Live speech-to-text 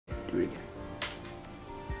do it again.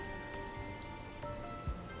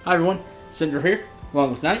 Hi everyone, Cendril here,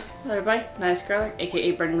 along with Knight. Hello everybody, Nice Scarlet,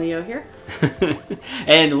 aka Brendan Leo here.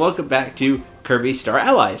 And welcome back to Kirby Star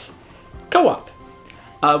Allies Co-op.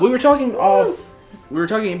 We were talking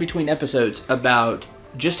in between episodes about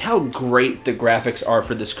just how great the graphics are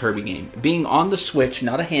for this Kirby game. Being on the Switch,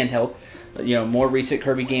 not a handheld. You know, more recent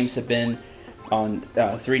Kirby games have been on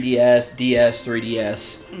 3DS, DS,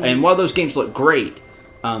 3DS. And while those games look great,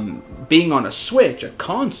 being on a Switch, a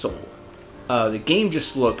console, the game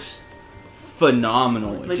just looks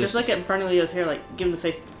phenomenal. Like, just look at Brendan Leo's hair, like, give him the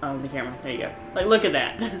face on the camera. There you go. Like, look at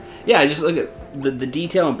that. Yeah, just look at the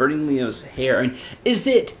detail in Brendan Leo's hair. I mean, is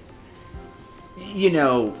it, you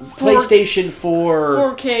know, PlayStation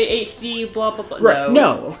 4... 4K HD, blah, blah, blah. Right.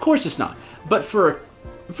 No, of course it's not. But for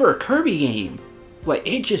a Kirby game, like,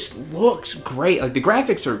 it just looks great. Like, the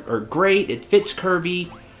graphics are great. It fits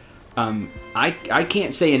Kirby. I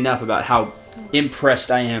can't say enough about how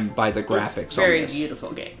impressed I am by the graphics It's a very on this.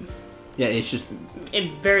 beautiful game. Yeah, it's just...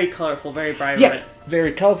 And very colorful, very bright. Yeah,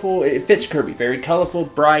 very colorful. It fits Kirby. Very colorful,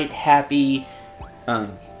 bright, happy.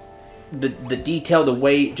 The detail, the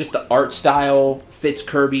way, just the art style fits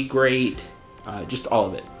Kirby great. Just all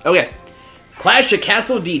of it. Okay. Clash of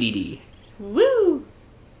Castle DDD. Woo!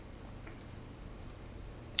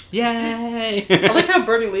 Yay! I like how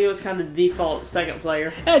Brendan Leo is kind of the default second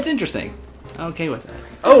player. Yeah, it's interesting. I'm okay with that.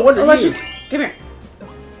 Oh, what are you? Come here.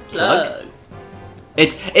 Plug?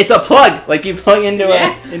 It's a plug, like you plug into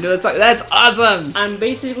a socket. That's awesome. I'm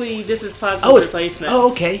basically, this is Plasma's replacement.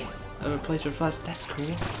 Oh, okay. A replacement for Plasma. That's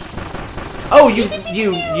cool. Oh,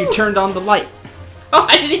 you turned on the light. Oh,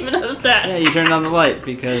 I didn't even notice that. Yeah, you turned on the light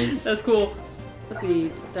because... That's cool. Let's see,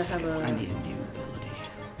 does that have a... I need a new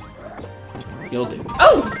ability. You'll do.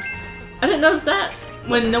 Oh! I didn't notice that.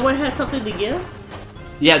 When no one has something to give?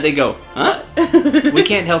 Yeah, they go, huh? We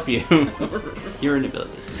can't help you. You're an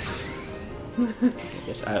ability.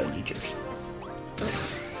 I don't need yours.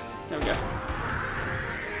 There we go.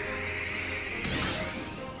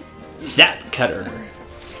 Zap Cutter.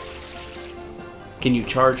 Can you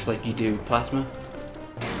charge like you do Plasma?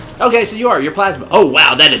 Okay, so you're Plasma. Oh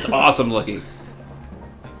wow, that is awesome looking.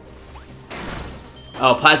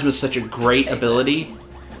 Oh, Plasma is such a great ability.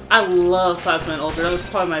 I love Plasma and Ultra. That was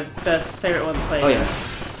probably my favorite one to play. Oh yeah,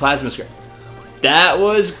 Plasma's great. That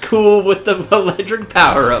was cool with the electric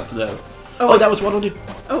power up though. Oh, that was what'll do.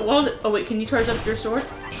 Oh, well, oh wait, can you charge up your sword?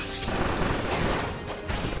 I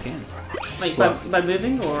can. Like by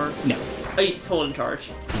moving or? No. Oh, you just hold in charge.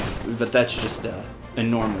 Yeah, but that's just a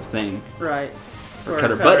normal thing. Right. For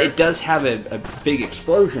cutter. But it does have a big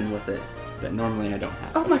explosion with it that normally I don't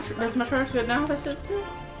have. Oh, does my charge good now if I sit still?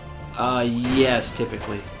 Yes,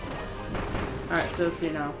 typically. Alright, so let's see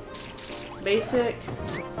now. Basic,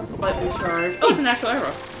 slightly charged. Oh, it's an actual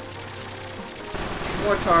arrow.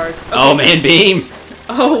 More charge. Okay. Oh man, beam!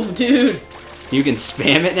 Oh, dude. You can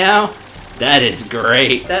spam it now? That is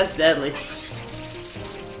great. That's deadly.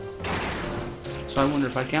 So I wonder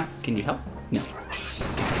if I count. Can you help? No.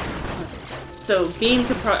 So beam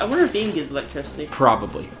could I wonder if beam gives electricity.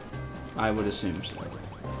 Probably. I would assume so.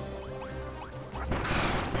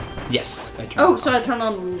 Yes, I turned. Oh, so I turn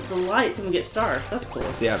on the lights and we get stars. That's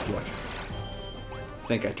cool. So you have to watch. I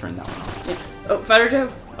think I turned that one off. Yeah. Oh, Fighter Joe?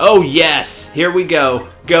 Oh yes! Here we go.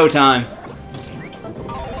 Go time.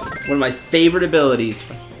 One of my favorite abilities.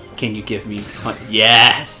 Can you give me...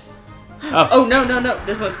 Yes! Oh, no.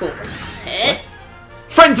 This one's cool.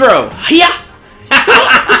 Friend throw! Yeah!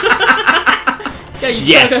 Yeah, you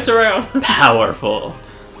chuck us around. Powerful.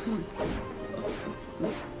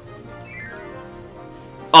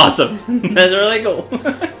 Awesome. That's really cool.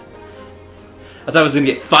 I thought I was gonna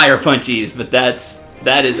get fire punchies, but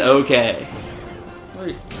that is okay.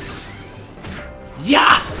 Wait.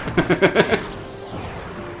 Yeah!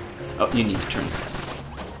 Oh, you need to turn that.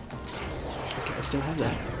 Okay, I still have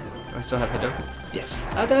that. Do I still have Hadouken? Yes.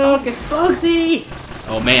 Hadouken! Bugsy!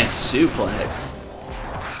 Oh man, suplex.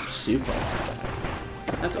 Suplex.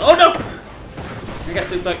 That's, oh no! I got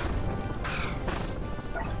suplex.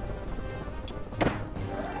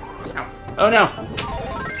 Ow. Oh no!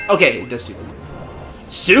 Okay, it does suplex.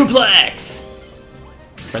 Suplex!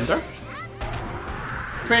 Friend throw?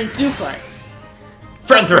 Friend suplex.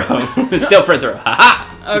 Friend throw! Still friend throw. Haha!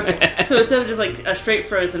 Okay, so instead of just like a straight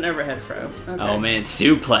throw, it's an overhead throw. Okay. Oh man,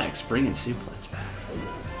 suplex. Bringing suplex back.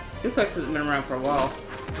 Suplex has been around for a while.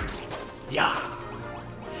 Yeah.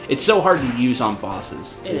 It's so hard to use on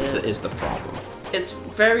bosses. Is the problem. It's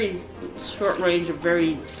very short range and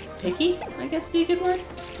very picky, I guess would be a good word.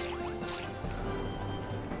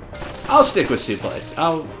 I'll stick with suplex.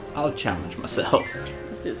 I'll challenge myself.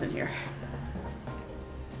 Let's do this in here.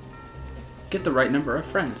 get the right number of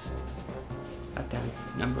friends. Have to have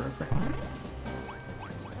a number of friends.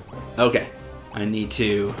 Okay. I need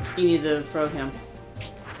to... You need to throw him.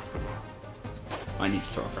 I need to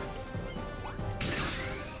throw a friend.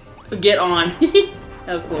 Get on.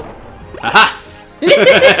 That was cool. Aha!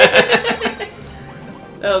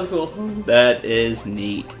 That was cool. That is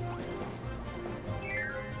neat.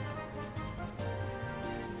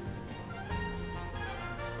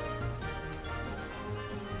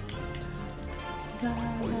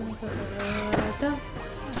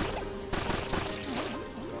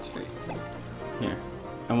 Here.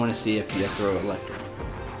 I want to see if you throw electric.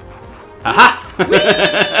 Aha!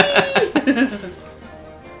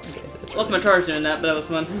 Lost my charge doing that, but that was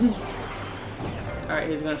fun. Alright,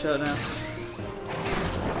 he's gonna show it now.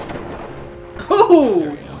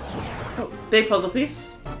 Oh! Oh, big puzzle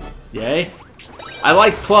piece. Yay. I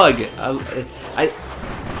like plug.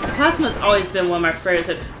 Plasma's always been one of my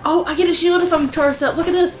favorites. Oh, I get a shield if I'm charged up. Look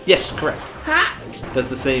at this. Yes, correct. Ha! Does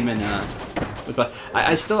the same in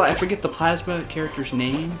I forget the plasma character's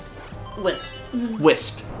name. Wisp.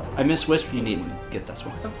 Wisp. I miss Wisp. You needn't get this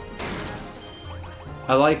one. Oh.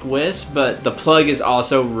 I like Wisp, but the plug is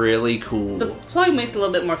also really cool. The plug makes a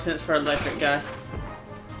little bit more sense for an electric guy.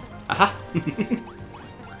 Aha!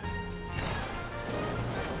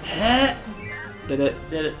 Did it?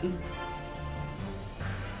 Did it.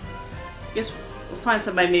 Guess we'll find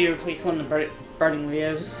somebody maybe replace one of the burning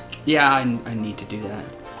Rios. Yeah, I need to do that.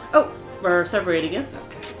 Oh, we're separated again.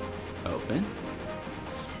 Okay. Open.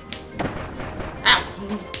 Ow!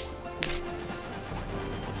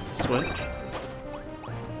 Switch.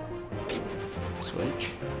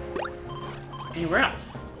 Switch. And we're out.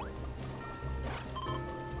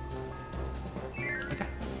 Okay.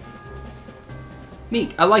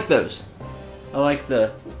 Neat. I like those. I like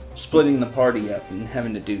the splitting the party up and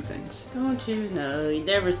having to do things. Don't you know? You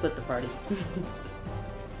never split the party.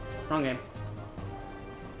 Wrong game.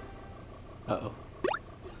 Uh-oh.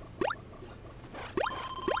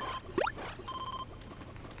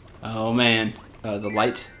 Oh, man. The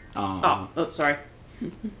light. Oh, sorry.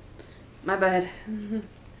 My bad.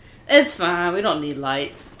 It's fine. We don't need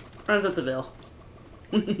lights. Runs up the bill.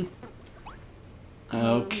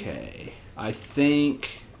 Okay. I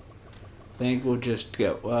think we'll just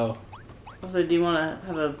go. Well. Also, do you want to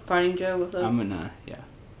have a fighting Joe with us? I'm gonna, yeah.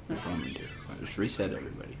 That's what I'm gonna do. I'll just reset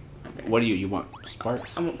everybody. Okay. What do you want? Spark?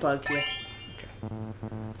 I won't plug you. Okay.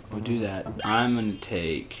 We'll do that. I'm gonna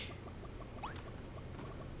take.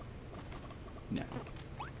 No.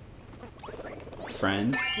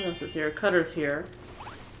 Friend. Who else is here? Cutter's here.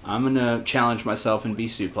 I'm gonna challenge myself and be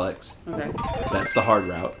suplex. Okay. That's the hard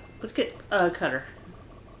route. Let's get Cutter.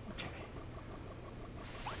 Okay.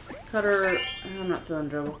 Cutter. I'm not feeling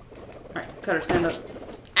dribble. Alright, Cutter, stand up.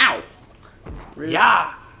 Ow! Rude.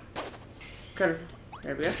 Yeah! Cutter.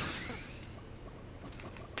 There we go.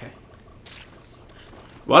 Okay.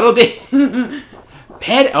 What'll do?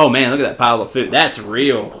 Pet. Oh man, look at that pile of food. That's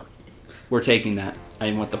real. We're taking that. I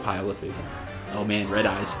didn't want the pile of food. Oh man, red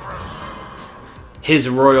eyes. His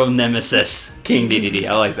royal nemesis, King DDD.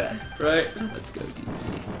 I like that. Right. Let's go,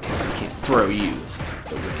 DDD. I can't throw you.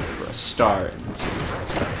 Go for a star and see what's the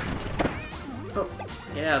star. Oh,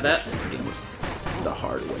 get out of that. It was the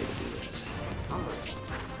hard way to do this.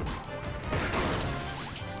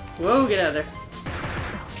 Whoa, get out of there.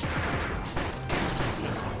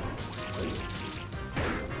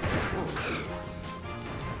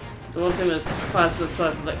 The one thing with plasma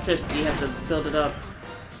 / electricity, you have to build it up.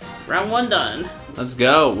 Round 1 done. Let's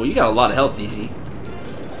go. Well, you got a lot of health, DDD.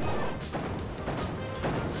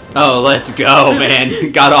 Oh, let's go,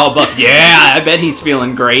 man. Got all buffed. Yeah, I bet he's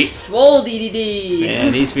feeling great. Swole DDD.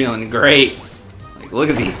 Man, he's feeling great. Like, look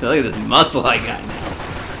at this muscle I got now.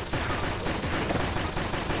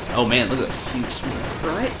 Oh man, look at that huge swing.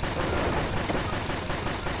 Right.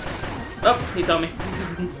 Oh, he saw me.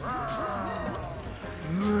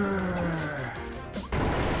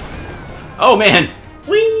 Oh man.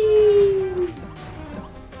 Whee!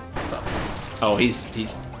 Oh, he's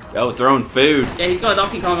throwing food. Yeah, he's going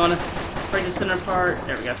Donkey Kong on us. Break the center part.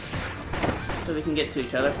 There we go. So we can get to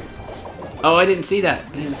each other. Oh, I didn't see that.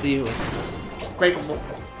 I didn't see it was. Breakable.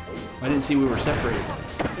 I didn't see we were separated.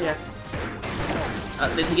 Yeah.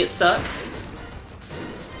 Did he get stuck?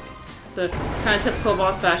 So, kind of typical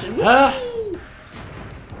boss fashion.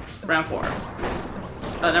 Round 4.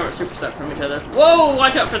 Oh, now we're super stuck from each other. Whoa,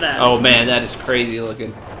 watch out for that. Oh man, that is crazy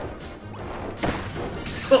looking.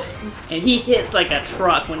 Oof. And he hits like a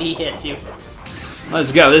truck when he hits you.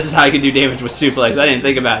 Let's go. This is how you can do damage with suplex. I didn't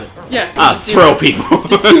think about it. Yeah. Ah, throw people.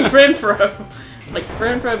 Just do friend throw. Like,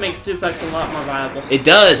 friend throw makes suplex a lot more viable. It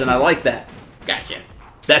does, and I like that. Gotcha.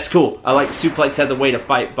 That's cool. I like Suplex has a way to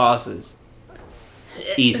fight bosses.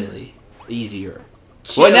 Easily. Easier.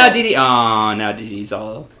 Chill. Well, now DD... Oh, now DD's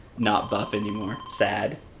all not buff anymore.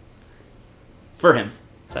 Sad. For him.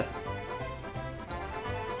 Sad.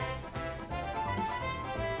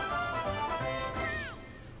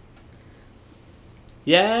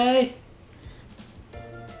 Yay!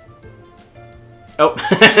 Oh.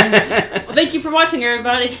 Well, thank you for watching,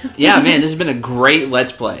 everybody. Yeah, man, this has been a great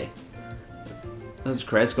Let's Play. Those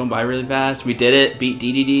credits going by really fast. We did it. Beat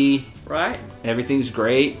DDD. Right. Everything's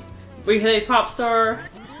great. We hit Popstar.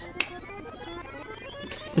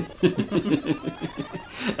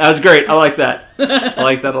 That was great. I like that. I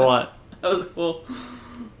like that a lot. That was cool.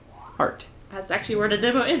 Heart. That's actually where the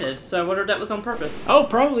demo ended, so I wonder if that was on purpose. Oh,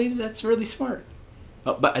 probably. That's really smart.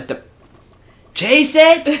 Oh, but at the... Chase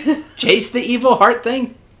it! Chase the evil heart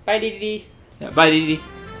thing. Bye, DDD. Yeah, bye, DDD.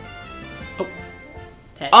 Oh.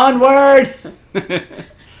 Pet. Onward!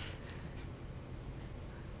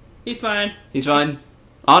 He's fine. He's fine.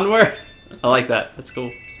 Onward. I like that. That's cool.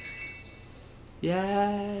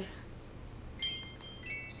 Yay.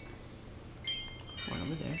 One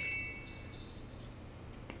over there.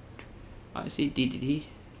 I see DDD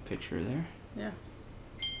picture there. Yeah.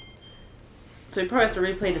 So we probably have to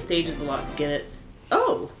replay the stages a lot to get it.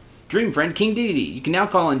 Oh! Dream Friend King DDD. You can now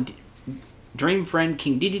call on Dream Friend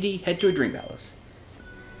King DDD. Head to a Dream Palace.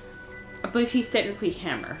 I believe he's technically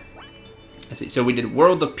Hammer. I see. So we did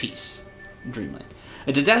World of Peace. Dreamland.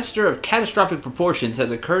 A disaster of catastrophic proportions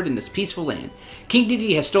has occurred in this peaceful land. King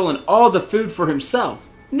DDD has stolen all the food for himself.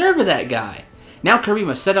 Nerve of that guy. Now Kirby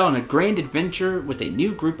must set out on a grand adventure with a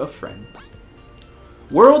new group of friends.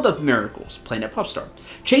 World of Miracles, Planet Popstar.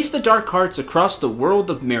 Chase the dark hearts across the world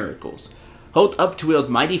of miracles. Hold up to wield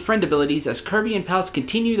mighty friend abilities as Kirby and pals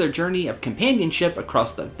continue their journey of companionship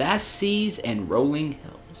across the vast seas and rolling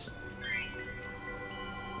hills.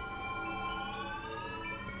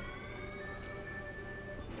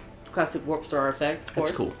 Classic Warp Star effect, of course.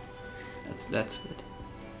 That's cool. That's good.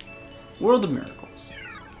 World of Miracles.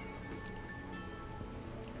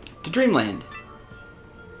 To Dreamland.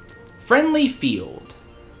 Friendly Field.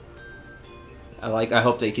 I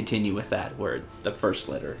hope they continue with that, where the first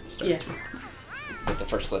letter starts. Yeah. With the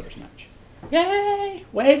first letters match. Yay!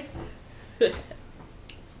 Wave!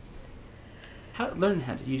 Learn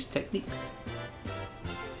how to use techniques.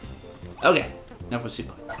 Okay. Enough with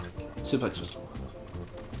Suplex. Suplex was cool.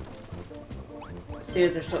 See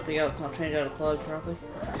if there's something else and I'll change out a plug probably.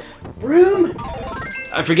 Broom!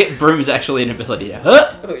 I forget Broom's actually an ability now.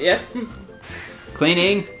 Huh? Oh, yeah.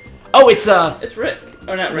 Cleaning. Oh, it's It's Rick.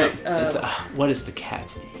 Or not Rick. it's what is the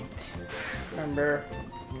cat's name? Remember.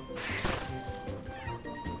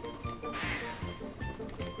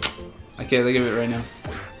 I can't think of it right now.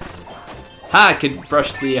 Ha! I could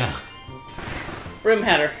brush the Broom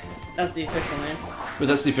Hatter. That's the official name. Well,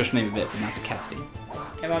 that's the official name of it, but not the cat's name.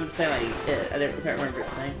 And I'm just saying like it. I can't remember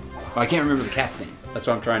its name. Well, I can't remember the cat's name. That's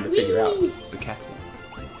what I'm trying to figure out. It's the cat's name.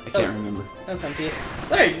 I can't remember. I'm confused.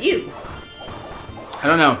 What are you? I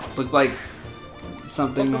don't know. Looked like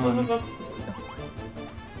something on.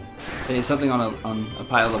 It's something on a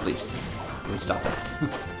pile of leaves. We'll stop it.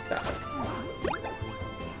 Stop it.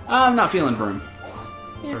 I'm not feeling Broom.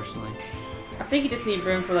 Yeah. Personally. I think you just need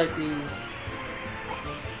room for like these.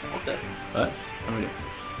 What the? What? What do we do?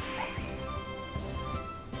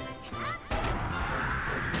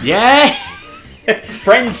 Yay!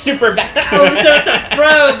 Friends super back. Oh, so it's a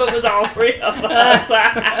throw, but it was all three of us.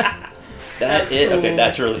 That's it. Cool. Okay,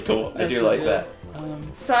 that's really cool. I do like cool. that.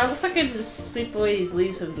 So it looks like I just sweep away these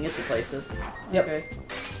leaves so we can get to places. Yep. Okay.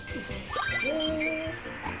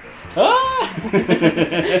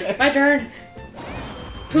 Ah! My turn.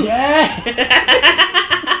 Yeah!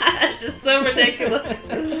 This is so ridiculous.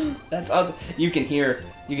 That's awesome. You can hear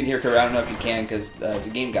Kirby. I don't know if you can because the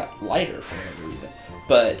game got lighter for whatever reason,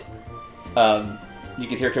 but you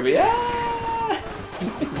can hear Kirby. Ah!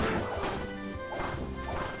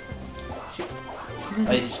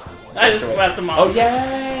 I just swept them off. Oh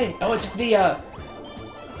yay! Oh, it's the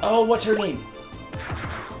oh, what's her name?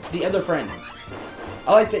 The other friend.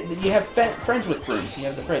 I like that you have friends with Broom. You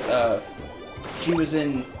have the friend. She was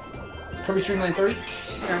in Kirby Dream Land 3.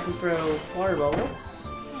 I can throw water bubbles.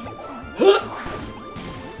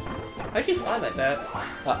 How'd you fly like that?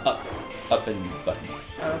 Up and button.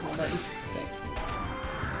 Oh, button. I think.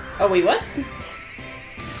 Oh wait, what?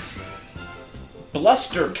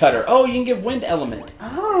 Bluster Cutter. Oh, you can give wind element.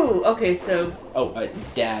 Oh, okay, so Oh,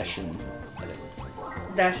 dash and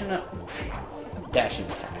dashing up. dash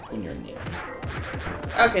and attack when you're in the air.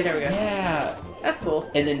 Okay, there we go. Yeah. That's cool.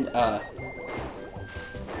 And then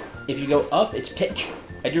if you go up, it's pitch.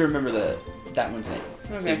 I do remember that one's name.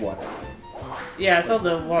 Okay. Say water. Yeah, I saw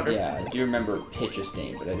the water. Yeah, I do remember Pitch's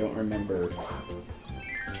name, but I don't remember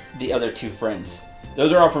the other two friends.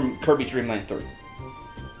 Those are all from Kirby Dream Land 3.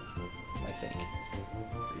 I think.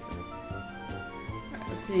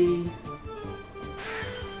 Let's see.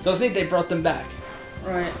 So it's neat they brought them back.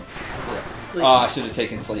 Right. Yeah. Sleep. Oh, I should have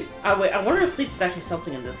taken sleep. Wait, I wonder if sleep is actually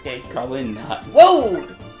something in this game. Probably not. Whoa!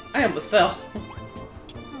 I almost fell.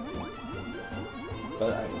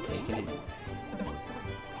 But I will take it anyway.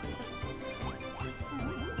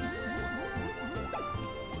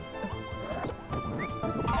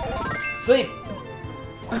 Sleep!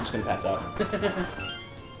 I'm just gonna pass out.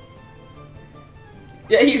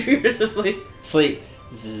 Yeah, you're just asleep. Sleep.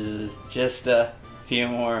 Zzz, just a few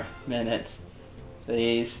more minutes.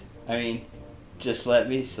 Please. I mean, just let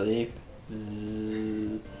me sleep.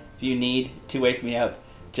 Zzz. If you need to wake me up,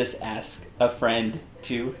 just ask a friend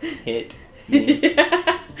to hit me.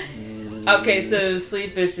 Okay, so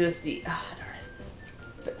sleep is just the... Ah, darn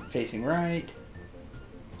it. Facing right.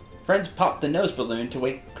 Friends pop the nose balloon to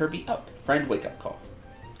wake Kirby up. Friend wake up call.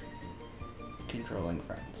 Controlling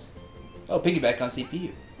friends. Oh, piggyback on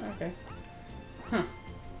CPU. Okay. Huh.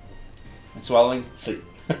 And swallowing, sleep.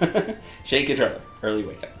 Shake controller, early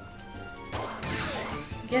wake up.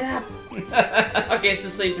 Get up. Okay, so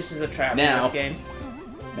sleep is just a trap in this game.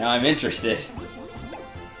 Now I'm interested.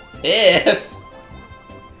 If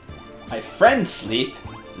my friends sleep,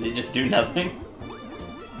 do they just do nothing?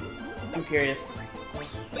 I'm curious.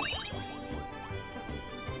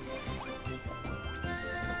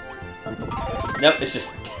 Nope, it's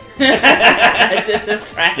just... It's just a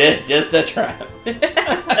trap. Just a trap.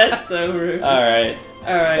 That's so rude. Alright.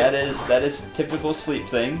 Alright. That is typical sleep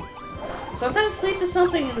thing. Sometimes sleep is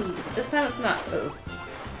something, and this time it's not. Oh.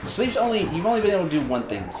 Sleep's you've only been able to do one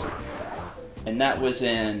thing with sleep. And that was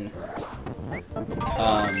in...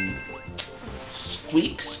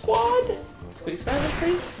 Squeak Squad? Squeak Squad with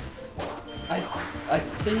sleep? I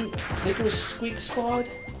think it was Squeak Squad.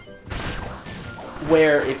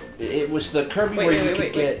 Where if it was the Kirby where you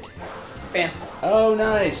could get... Bam. Oh,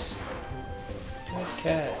 nice. Good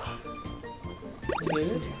catch.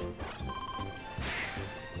 Good.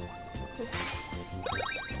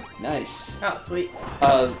 Nice. Oh, sweet.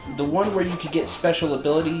 The one where you could get special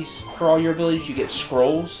abilities, for all your abilities, you get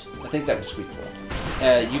scrolls. I think that was Squeak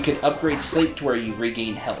World. You could upgrade sleep to where you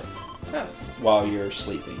regain health while you're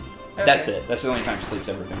sleeping. Okay. That's it. That's the only time sleep's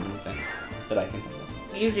ever been anything that I can think of.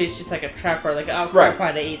 Usually it's just like a trap or like, oh crap,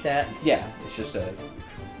 I ate that. Yeah, it's just an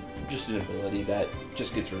ability that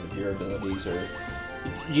just gets rid of your abilities or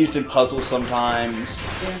used in puzzles sometimes.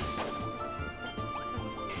 Yeah.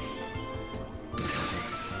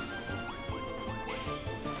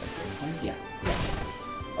 Yeah.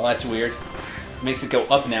 Oh, that's weird. Makes it go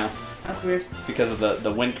up now. That's weird. Because of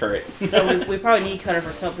the wind current. So we probably need Cutter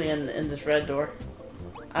for something in this red door.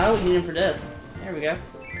 Oh, we need him for this. There we go.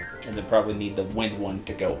 And then probably need the wind one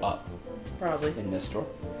to go up. Probably. In this door.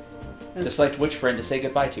 Just like which friend to say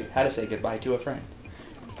goodbye to. How to say goodbye to a friend.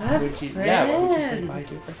 Yeah, what would you say goodbye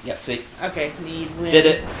to a friend? Yep, see? Okay, need wind. Did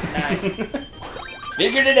it. Nice.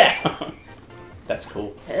 Figured it out. That's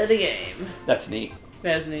cool. Head of the game. That's neat.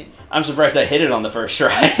 That's neat. I'm surprised I hit it on the first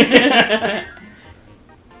try.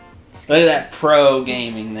 Look at that pro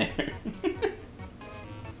gaming there.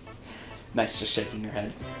 Nice, just shaking your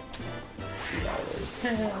head. See how it is.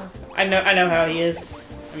 I know how he is.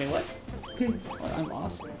 I mean, what? Well, I'm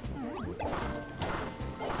awesome.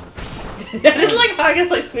 I just like how I just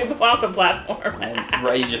like sweep him off the platform. And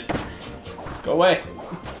rage it. Go away.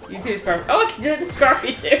 You too, Scarf. Oh, I can do it to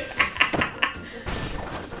Scarfy too.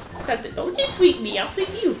 Don't you sweep me, I'll sweep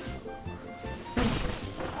you.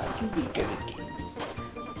 I can be good at games.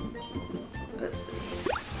 Let's see.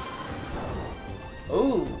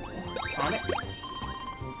 Ooh. On it?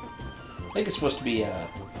 I think it's supposed to be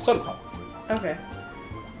soda pop. Okay.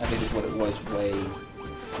 I think it's what it was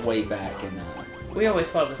way back in. We always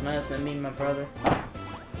thought it was medicine, me and my brother.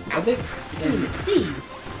 I think. Let's see.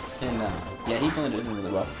 And yeah, he blended in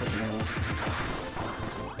really well.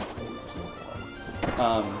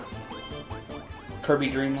 Kirby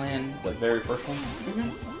Dream Land, the very first one.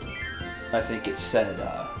 Mm-hmm. I think it said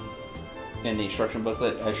in the instruction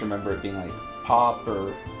booklet. I just remember it being like pop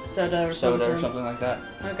or soda or something like that.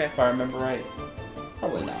 Okay. If I remember right.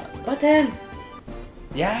 Probably not. But then.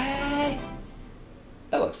 Yay!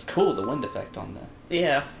 That looks cool. The wind effect on the.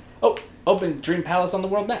 Yeah. Oh, open Dream Palace on the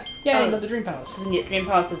world map. Yay! Another Dream Palace. So we can get Dream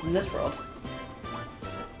Palaces in this world.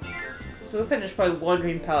 So it looks like there's probably one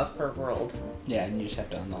Dream Palace per world. Yeah, and you just have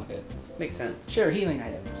to unlock it. Makes sense. Share healing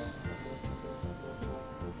items.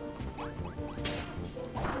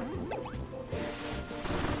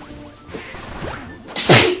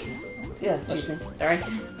 Yeah, excuse me. Sorry.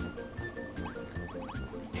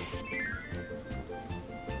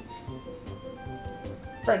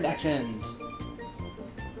 Friend actions.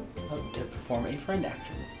 Oh, to perform a friend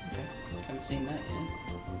action. Okay. Haven't seen that yet.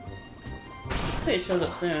 Hopefully it shows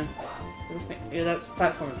up soon. Yeah, that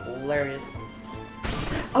platform is hilarious.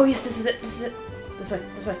 Oh yes, this is it. This is it. This way.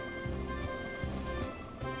 This way.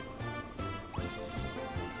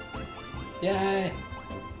 Yay!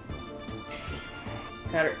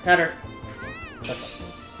 Cut her. Cut her.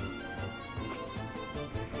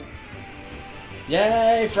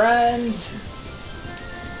 Yay, friends!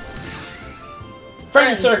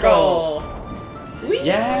 Friend circle! Whee!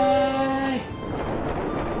 Yay!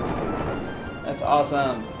 That's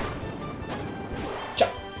awesome.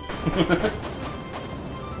 Chop!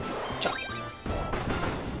 Chop.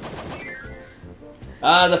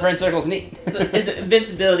 Ah, the friend circle's neat. It's an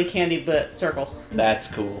invincibility candy, but circle. That's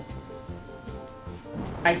cool.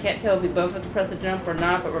 I can't tell if we both have to press a jump or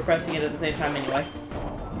not, but we're pressing it at the same time anyway.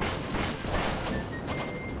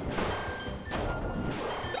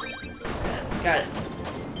 Got it.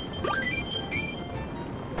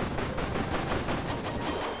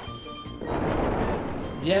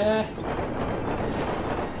 Yeah.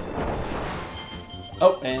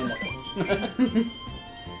 Oh, and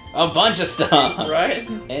a bunch of stuff. Right?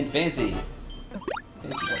 And fancy.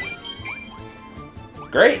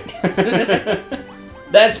 Great.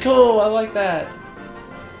 That's cool. I like that.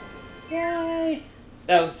 Yay.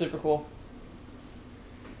 That was super cool.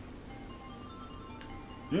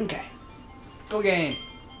 Okay. Go game.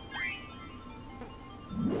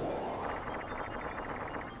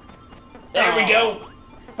 There we go.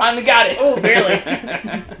 Finally got it. Oh, barely.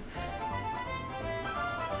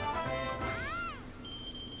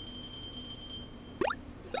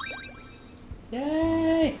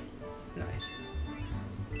 Yay. Nice.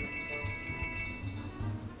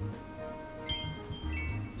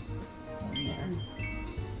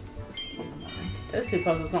 Those two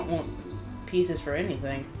puzzles don't want pieces for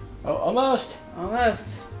anything. Oh, almost.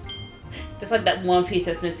 Almost. Just like that one piece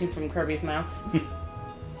that's missing from Kirby's mouth.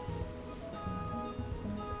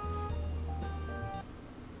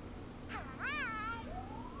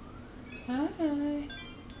 Hi.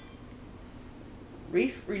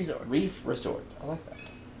 Reef Resort. Reef Resort. I like that.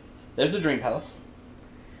 There's the Dream Palace.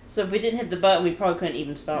 So if we didn't hit the button, we probably couldn't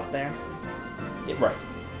even stop there. Yeah, right.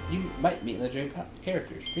 You might meet the Dream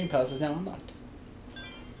characters. Dream Palace is now unlocked.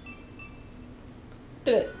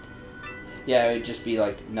 Did it. Yeah, it would just be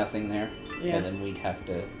like nothing there. Yeah. And then we'd have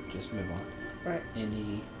to just move on. Right.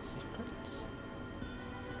 Any secrets?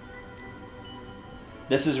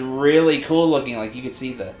 This is really cool looking. Like you could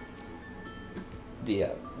see the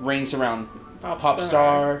rings around Pop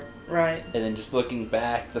Star. Right. And then just looking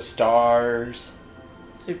back, the stars.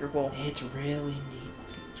 Super cool. It's really neat.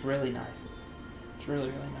 It's really nice. It's really,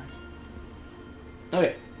 really nice.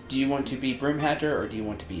 Okay. Do you want to be Broom Hatter or do you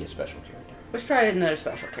want to be a special character? Let's try another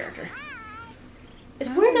special character. It's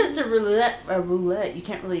weird that it's a roulette. You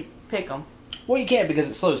can't really pick them. Well, you can't because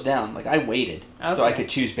it slows down. Like, I waited so I Okay. could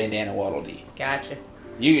choose Bandana Waddle Dee. Gotcha.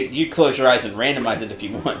 You close your eyes and randomize it if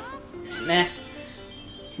you want. Nah.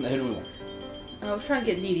 Who do we want? I was trying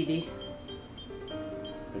to get DDD.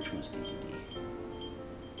 Which one's DDD?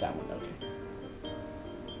 That one, okay.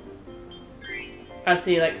 I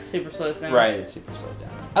see, like, super slow now. Right, it's super slowed down.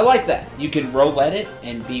 I like that. You can roulette it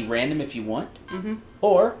and be random if you want. Mm-hmm.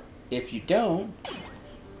 Or, if you don't,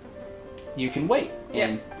 you can wait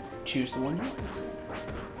and Yeah. choose the one you want.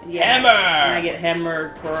 Yeah. Hammer! And I get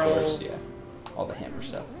hammer, twirl. Of course, yeah. All the hammer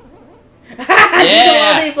stuff.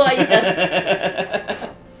 Yeah! Fly, yes.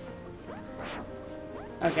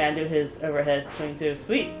 Okay, I do his overhead swing too.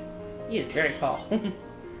 Sweet. He is very tall.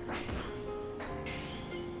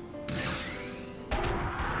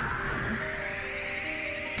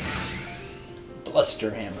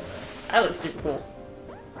 Bluster hammer. That looks super cool.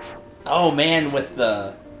 Oh man, with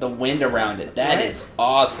the wind around it, that Right. is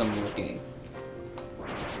awesome looking.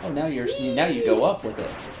 Oh, now you go up with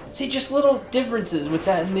it. See, just little differences with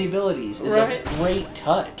that in the abilities is Right. a great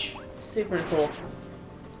touch. Super cool.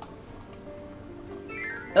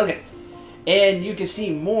 Okay, and you can see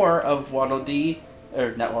more of Waddle Dee,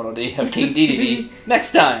 or not Waddle Dee, of King DDD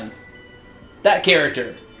next time. That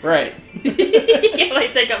character, right? Yeah,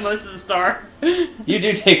 like they got most of the star. You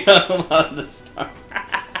do take up a lot of the star.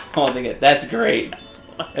 Holding it. That's great.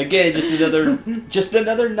 Again, just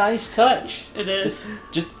another nice touch. It is.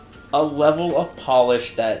 Just a level of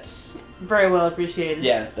polish that's Very well appreciated.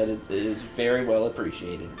 yeah, that is very well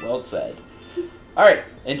appreciated. Well said. All right,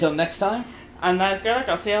 until next time. I'm Nice Garlic.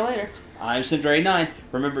 I'll see y'all later. I'm Cendril 9.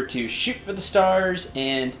 Remember to shoot for the stars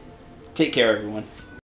and take care, everyone.